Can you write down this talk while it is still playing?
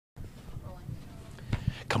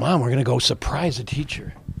Come on, we're going to go surprise a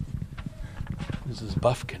teacher. Mrs.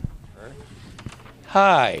 Buffkin.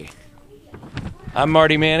 Hi. I'm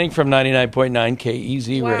Marty Manning from 99.9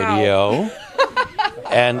 KEZ Radio.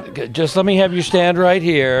 And just let me have you stand right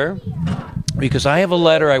here because I have a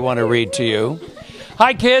letter I want to read to you.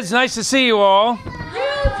 Hi, kids. Nice to see you all.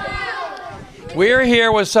 We're here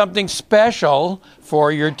with something special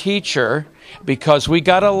for your teacher because we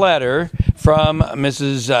got a letter from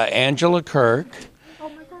Mrs. Angela Kirk.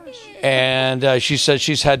 And she says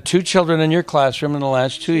she's had 2 children in your classroom in the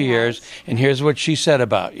last 2 years. And here's what she said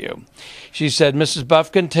about you. She said, Mrs.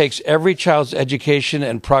 Buffkin takes every child's education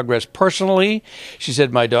and progress personally. She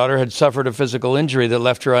said, my daughter had suffered a physical injury that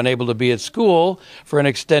left her unable to be at school for an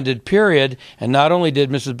extended period. And not only did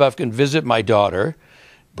Mrs. Buffkin visit my daughter,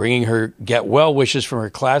 bringing her get well wishes from her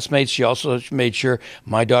classmates, she also made sure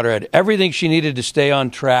my daughter had everything she needed to stay on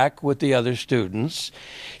track with the other students.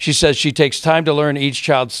 She says she takes time to learn each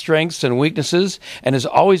child's strengths and weaknesses and is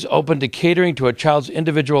always open to catering to a child's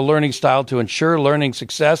individual learning style to ensure learning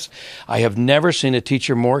success. I have never seen a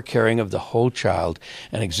teacher more caring of the whole child,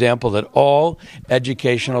 an example that all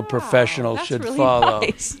educational professionals should really follow.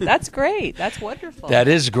 Nice. That's great. That's wonderful. That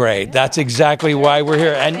is great. Yeah. That's exactly why we're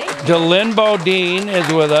here. And Delynn Bodine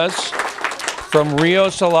is with us from Rio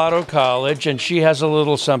Salado College, and she has a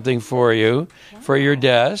little something for you for your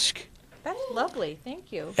desk. That's lovely.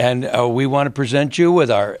 Thank you. And we want to present you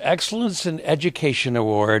with our Excellence in Education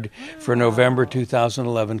Award for November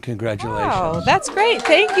 2011. Congratulations. Oh, that's great.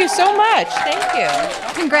 Thank you so much. Thank you.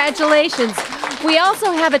 Congratulations. We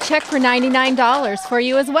also have a check for $99 for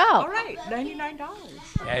you as well. All right, $99.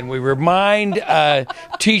 And we remind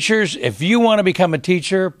teachers, if you want to become a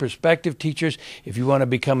teacher, prospective teachers, if you want to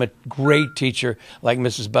become a great teacher like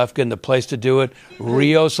Mrs. Buffkin, the place to do it,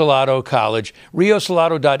 Rio Salado College.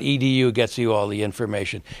 RioSalado.edu gets you all the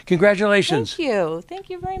information. Congratulations. Thank you.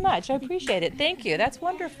 Thank you very much. I appreciate it. Thank you. That's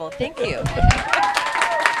wonderful. Thank you.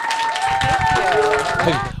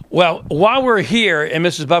 Well, while we're here in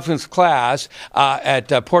Mrs. Buffkin's class at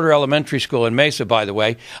Porter Elementary School in Mesa, by the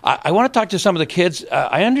way, I want to talk to some of the kids.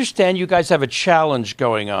 I understand you guys have a challenge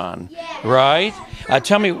going on, right?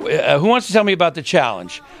 Tell me, who wants to tell me about the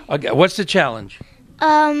challenge? Okay, what's the challenge?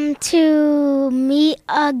 To meet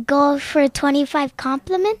a goal for 25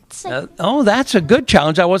 compliments. Oh, that's a good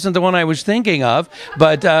challenge. That wasn't the one I was thinking of,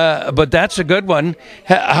 but that's a good one.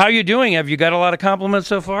 How are you doing? Have you got a lot of compliments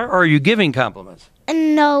so far, or are you giving compliments?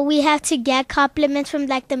 No, we have to get compliments from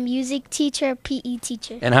like the music teacher, PE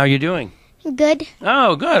teacher. And how are you doing? Good.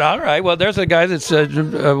 Oh, good. All right. Well, there's a guy that's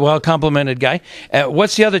a well-complimented guy.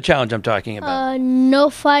 What's the other challenge I'm talking about? No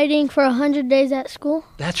fighting for 100 days at school.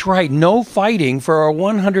 That's right. No fighting for a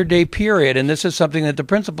 100-day period. And this is something that the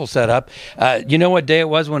principal set up. You know what day it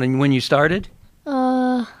was when you started?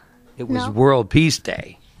 It was World Peace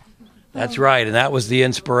Day. That's right, and that was the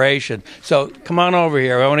inspiration. So come on over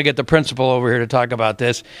here. I want to get the principal over here to talk about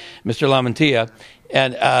this, Mr. LaMantia.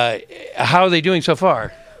 And how are they doing so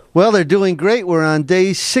far? Well, they're doing great. We're on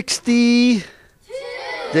day 62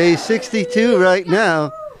 right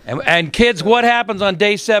now. And kids, what happens on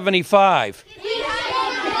day 75?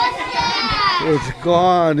 It's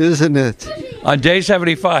gone, isn't it? On day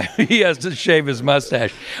 75, he has to shave his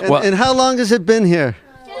mustache. And how long has it been here?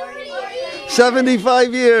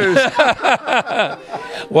 75 years.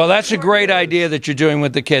 Well, that's a great idea that you're doing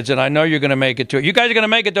with the kids, and I know you're going to make it to it. You guys are going to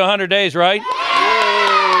make it to 100 days, right?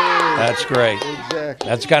 That's great. Exactly.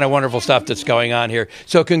 That's kind of wonderful stuff that's going on here.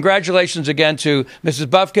 So congratulations again to Mrs.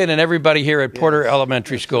 Buffkin and everybody here at Porter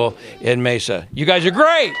Elementary School in Mesa. You guys are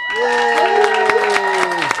great. Yay.